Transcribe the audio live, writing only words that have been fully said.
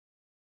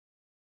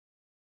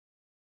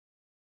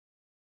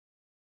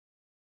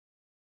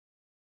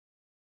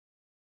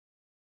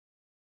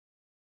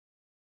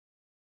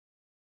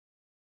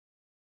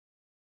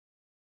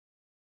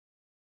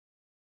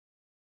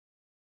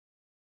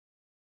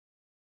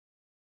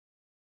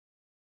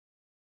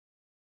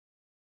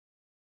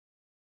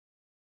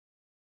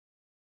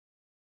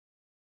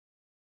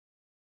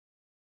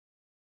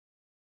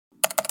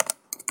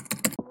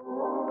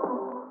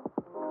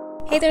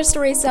Hey there,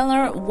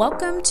 storyteller.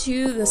 Welcome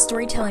to the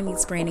Storytelling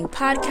Meets Branding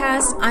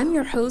podcast. I'm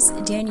your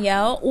host,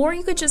 Danielle, or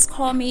you could just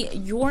call me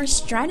your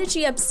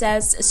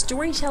strategy-obsessed,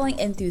 storytelling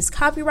enthused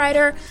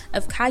copywriter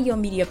of Kayo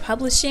Media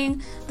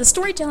Publishing. The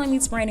Storytelling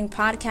Meets Branding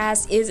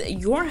podcast is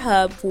your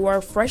hub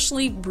for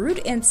freshly brewed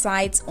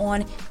insights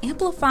on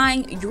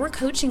amplifying your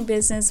coaching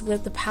business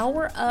with the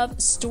power of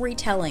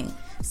storytelling.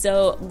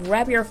 So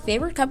grab your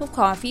favorite cup of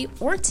coffee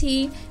or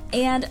tea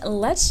and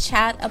let's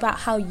chat about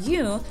how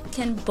you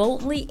can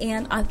boldly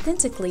and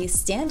authentically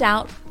stand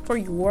out for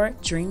your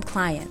dream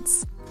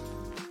clients.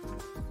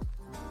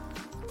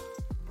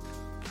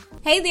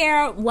 Hey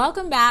there,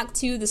 welcome back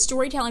to the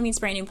Storytelling Meets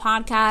Branding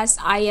podcast.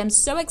 I am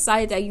so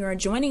excited that you are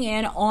joining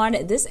in on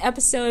this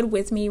episode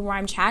with me where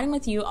I'm chatting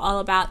with you all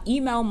about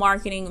email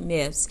marketing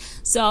myths.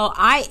 So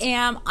I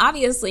am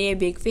obviously a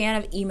big fan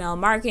of email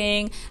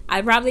marketing.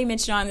 I probably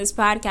mentioned on this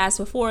podcast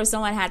before, if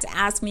someone had to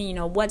ask me,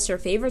 what's your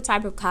favorite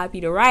type of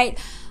copy to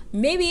write?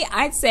 Maybe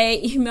I'd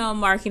say email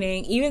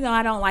marketing, even though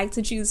I don't like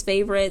to choose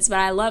favorites, but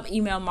I love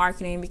email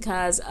marketing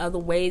because of the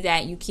way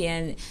that you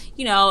can,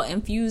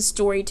 infuse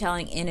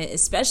storytelling in it,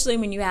 especially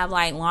when you have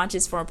like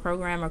launches for a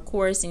program or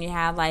course and you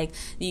have like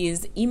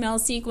these email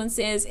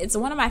sequences. It's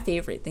one of my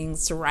favorite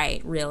things to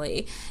write,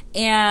 really.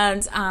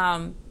 And,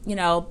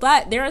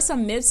 but there are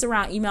some myths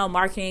around email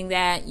marketing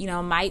that,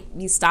 might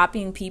be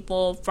stopping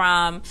people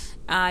from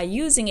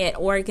using it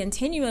or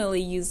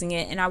continually using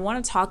it. And I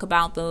want to talk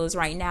about those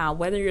right now.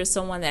 Whether you're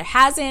someone that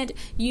hasn't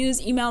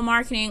used email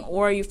marketing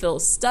or you feel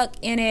stuck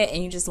in it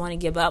and you just want to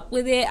give up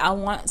with it, I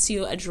want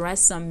to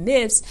address some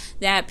myths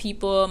that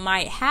people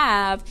might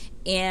have.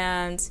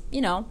 And,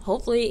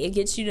 hopefully it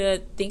gets you to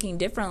thinking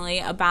differently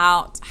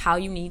about how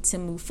you need to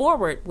move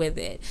forward with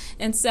it.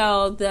 And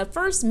so the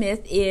first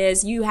myth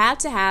is you have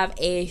to have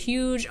a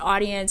huge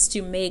audience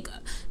to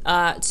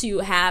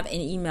have an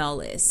email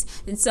list.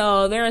 And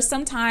so there are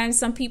sometimes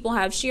some people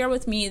have shared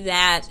with me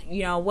that,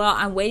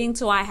 I'm waiting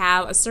till I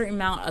have a certain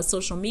amount of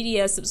social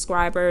media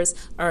subscribers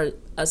or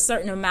a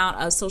certain amount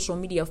of social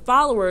media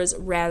followers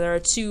rather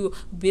to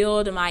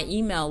build my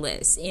email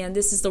list. And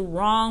this is the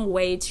wrong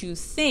way to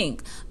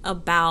think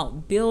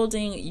about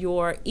building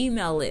your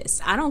email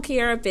list. I don't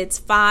care if it's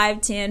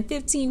 5, 10,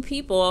 15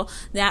 people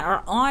that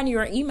are on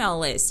your email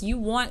list. You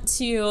want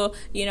to,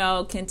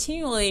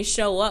 continually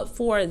show up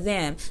for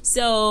them.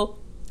 So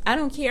I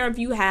don't care if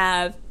you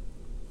have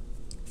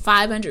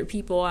 500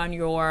 people on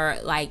your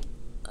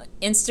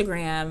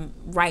Instagram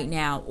right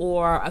now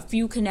or a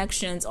few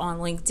connections on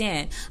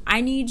LinkedIn. I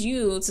need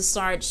you to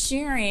start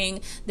sharing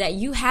that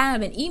you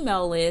have an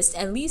email list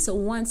at least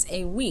once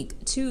a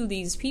week to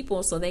these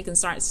people so they can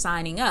start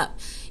signing up.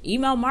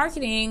 Email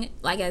marketing,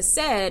 like I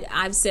said,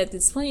 I've said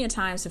this plenty of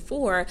times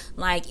before,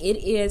 it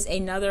is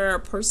another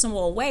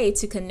personal way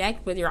to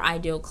connect with your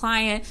ideal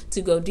client,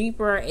 to go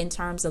deeper in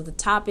terms of the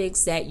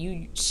topics that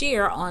you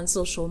share on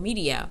social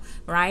media,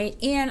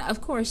 right? And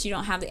of course, you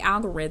don't have the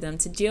algorithm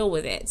to deal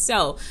with it.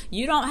 So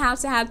you don't have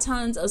to have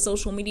tons of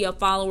social media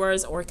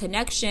followers or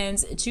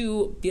connections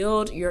to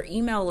build your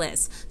email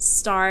list.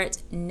 Start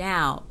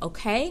now,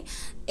 okay?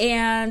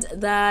 And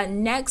the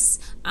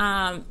next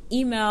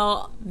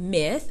email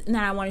myth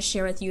that I want to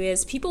share with you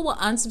is people will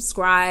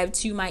unsubscribe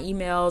to my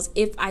emails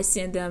if I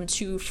send them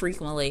too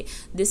frequently.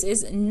 This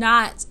is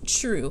not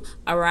true,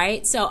 all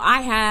right? So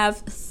I have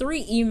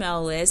 3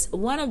 email lists.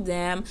 One of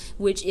them,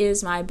 which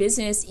is my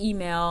business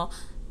email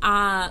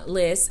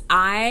list,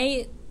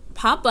 I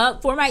pop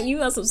up for my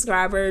email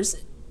subscribers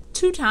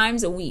 2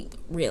 times a week,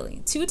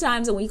 really. 2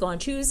 times a week on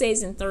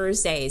Tuesdays and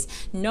Thursdays.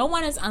 No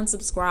one is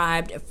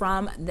unsubscribed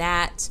from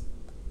that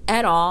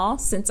at all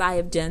since I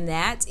have done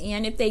that.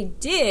 And if they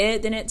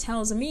did, then it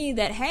tells me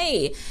that,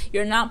 hey,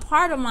 you're not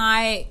part of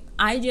my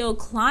ideal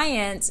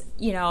client,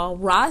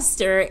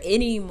 roster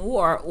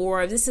anymore,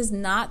 or this is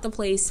not the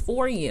place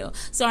for you.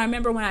 So I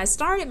remember when I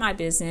started my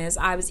business,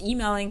 I was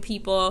emailing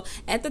people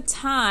at the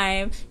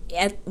time.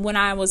 When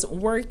I was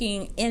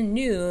working in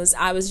news,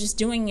 I was just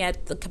doing it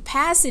at the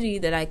capacity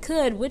that I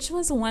could, which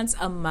was once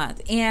a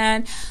month.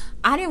 And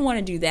I didn't want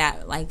to do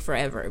that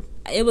forever.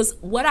 It was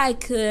what I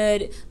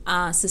could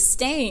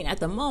sustain at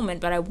the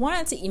moment, but I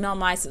wanted to email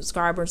my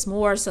subscribers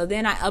more. So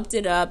then I upped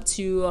it up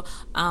to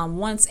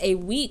once a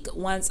week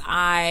once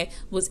I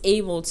was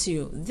able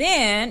to.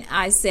 Then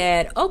I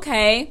said,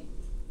 okay,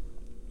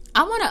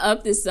 I want to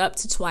up this up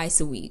to twice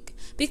a week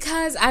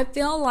because I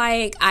feel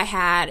like I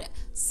had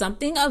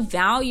something of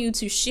value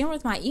to share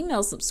with my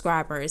email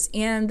subscribers.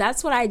 And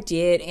that's what I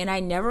did. And I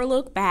never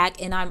look back,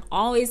 and I'm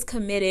always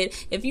committed.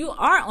 If you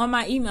are on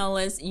my email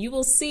list, you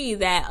will see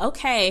that,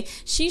 okay,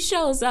 she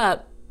shows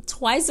up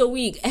twice a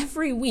week,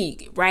 every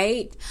week,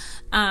 right?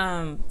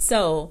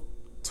 So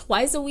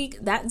twice a week,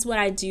 that's what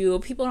I do.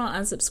 People don't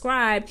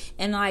unsubscribe.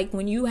 And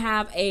when you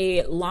have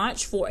a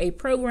launch for a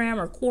program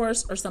or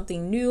course or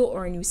something new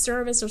or a new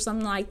service or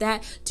something like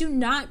that, do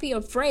not be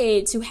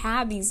afraid to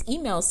have these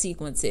email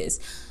sequences.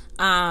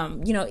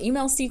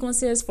 Email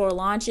sequences for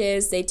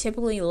launches, they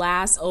typically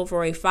last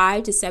over a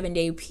 5 to 7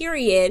 day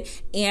period,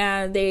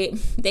 and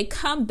they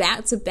come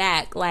back to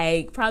back,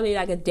 like probably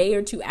like a day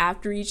or two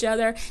after each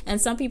other.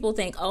 And some people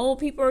think, oh,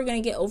 people are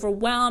going to get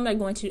overwhelmed, they're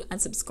going to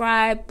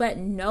unsubscribe, but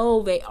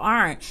no, they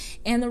aren't.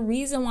 And the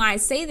reason why I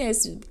say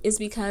this is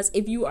because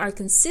if you are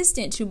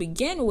consistent to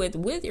begin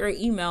with your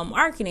email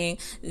marketing,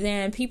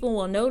 then people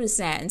will notice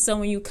that. And so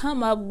when you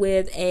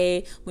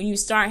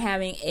start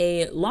having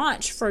a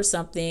launch for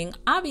something,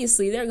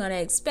 obviously they're going to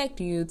expect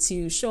you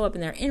to show up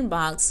in their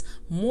inbox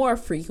more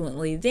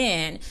frequently.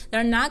 Then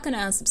they're not going to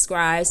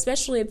unsubscribe,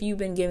 especially if you've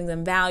been giving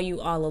them value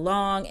all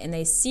along and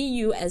they see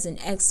you as an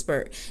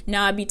expert.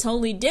 Now, it'd be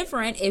totally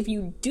different if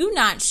you do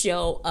not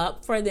show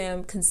up for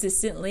them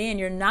consistently and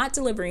you're not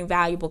delivering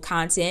valuable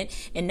content,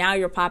 and now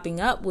you're popping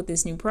up with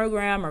this new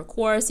program or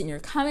course and you're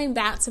coming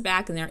back to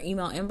back in their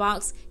email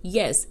inbox.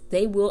 Yes,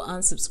 they will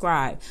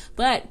unsubscribe,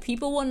 but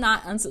people will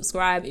not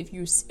unsubscribe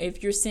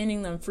if you're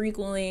sending them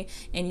frequently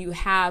and you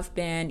have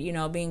been,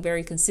 being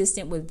very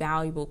consistent with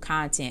valuable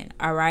content.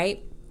 All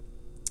right.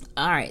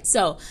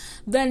 So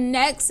the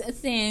next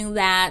thing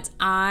that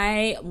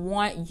I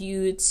want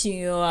you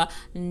to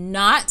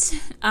not,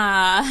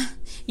 I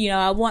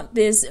want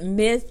this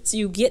myth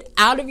to get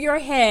out of your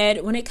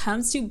head when it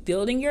comes to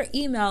building your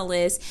email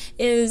list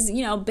is,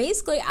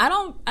 basically I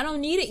don't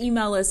need an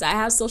email list. I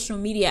have social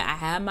media. I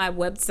have my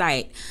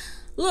website.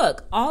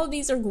 Look, all of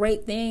these are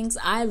great things.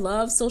 I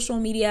love social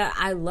media.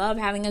 I love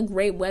having a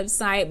great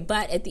website.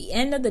 But at the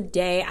end of the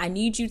day, I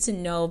need you to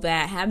know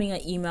that having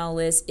an email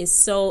list is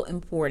so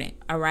important.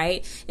 All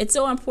right. It's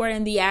so important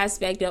in the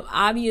aspect of,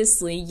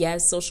 obviously,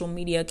 yes, social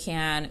media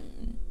can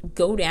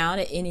go down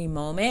at any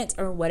moment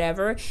or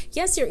whatever.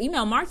 Yes, your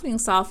email marketing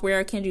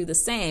software can do the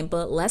same,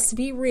 but let's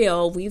be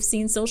real, we've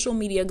seen social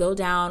media go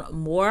down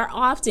more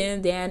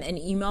often than an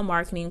email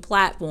marketing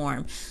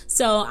platform.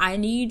 So I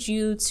need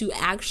you to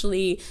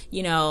actually,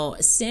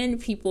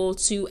 send people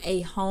to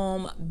a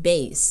home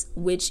base,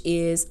 which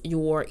is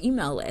your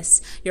email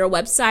list. Your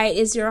website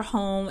is your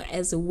home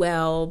as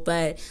well,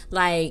 but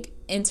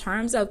in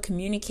terms of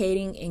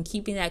communicating and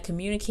keeping that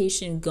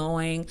communication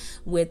going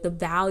with the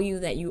value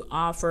that you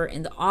offer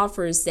and the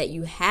offers that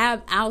you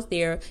have out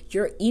there,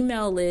 your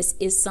email list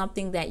is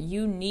something that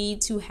you need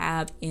to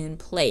have in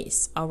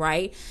place. All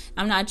right.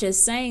 I'm not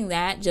just saying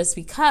that just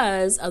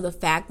because of the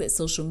fact that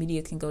social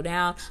media can go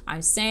down.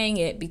 I'm saying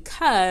it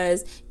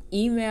because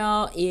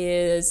email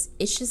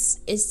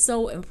it's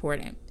so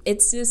important.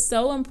 It's just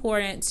so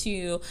important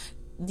to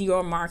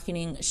your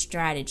marketing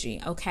strategy.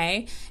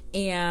 Okay.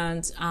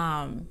 And,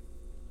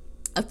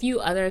 a few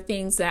other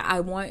things that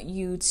I want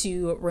you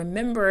to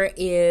remember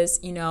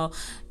is,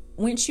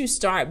 once you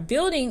start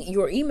building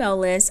your email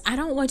list, I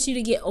don't want you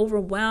to get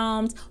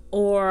overwhelmed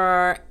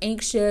or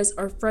anxious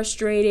or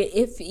frustrated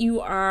if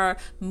you are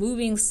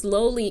moving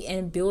slowly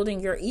in building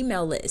your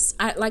email list.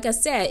 Like I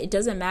said, it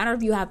doesn't matter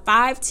if you have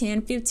 5,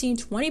 10, 15,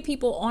 20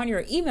 people on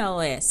your email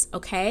list,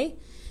 okay?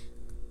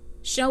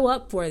 Show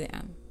up for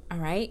them. All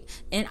right.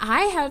 And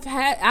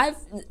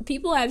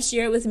people have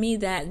shared with me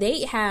that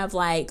they have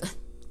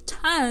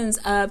tons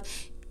of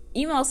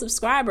email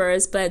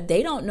subscribers, but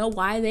they don't know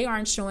why they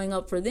aren't showing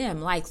up for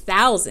them,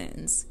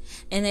 thousands,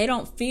 and they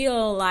don't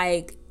feel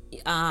like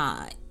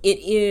it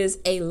is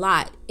a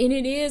lot. And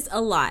it is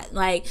a lot.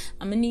 I'm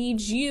gonna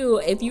need you,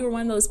 if you're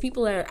one of those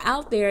people that are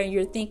out there and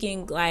you're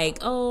thinking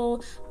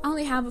oh, I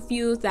only have a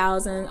few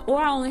thousand, or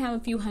I only have a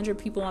few hundred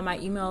people on my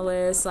email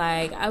list,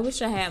 I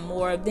wish I had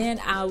more, then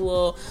I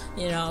will,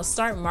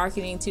 start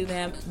marketing to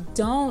them.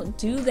 Don't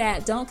do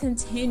that. Don't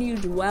continue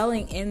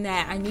dwelling in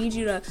that. I need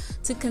you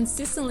to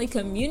consistently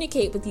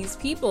communicate with these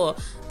people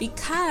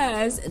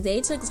because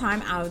they took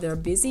time out of their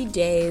busy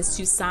days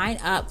to sign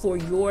up for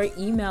your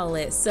email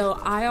list. So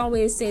I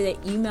always say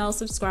that email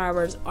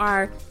subscribers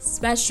are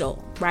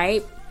special,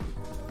 right?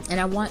 And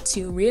I want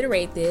to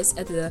reiterate this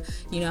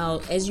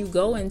as you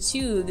go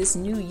into this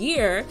new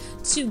year,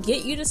 to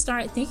get you to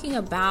start thinking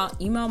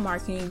about email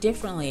marketing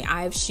differently.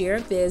 I've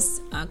shared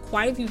this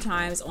quite a few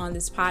times on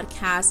this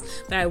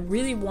podcast, but I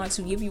really want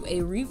to give you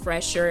a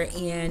refresher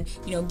in,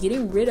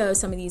 getting rid of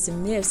some of these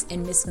myths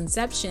and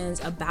misconceptions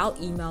about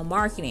email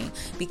marketing,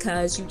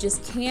 because you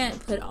just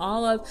can't put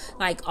all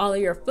of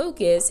your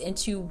focus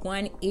into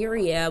one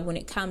area when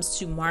it comes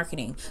to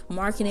marketing.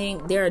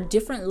 There are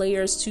different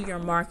layers to your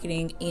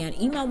marketing, and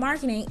email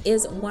marketing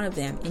is one of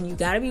them, and you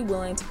got to be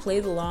willing to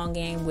play the long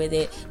game with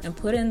it and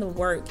put in the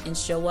work and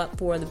show up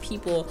for the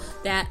people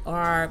that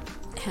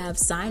have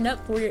signed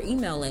up for your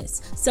email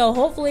list. So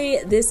hopefully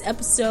this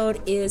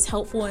episode is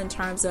helpful in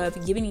terms of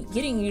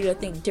getting you to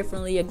think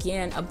differently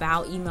again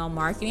about email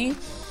marketing.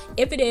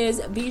 If it is,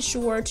 be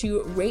sure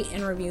to rate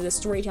and review the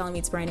Storytelling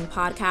Meets Branding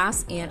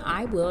podcast, and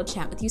I will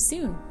chat with you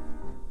soon.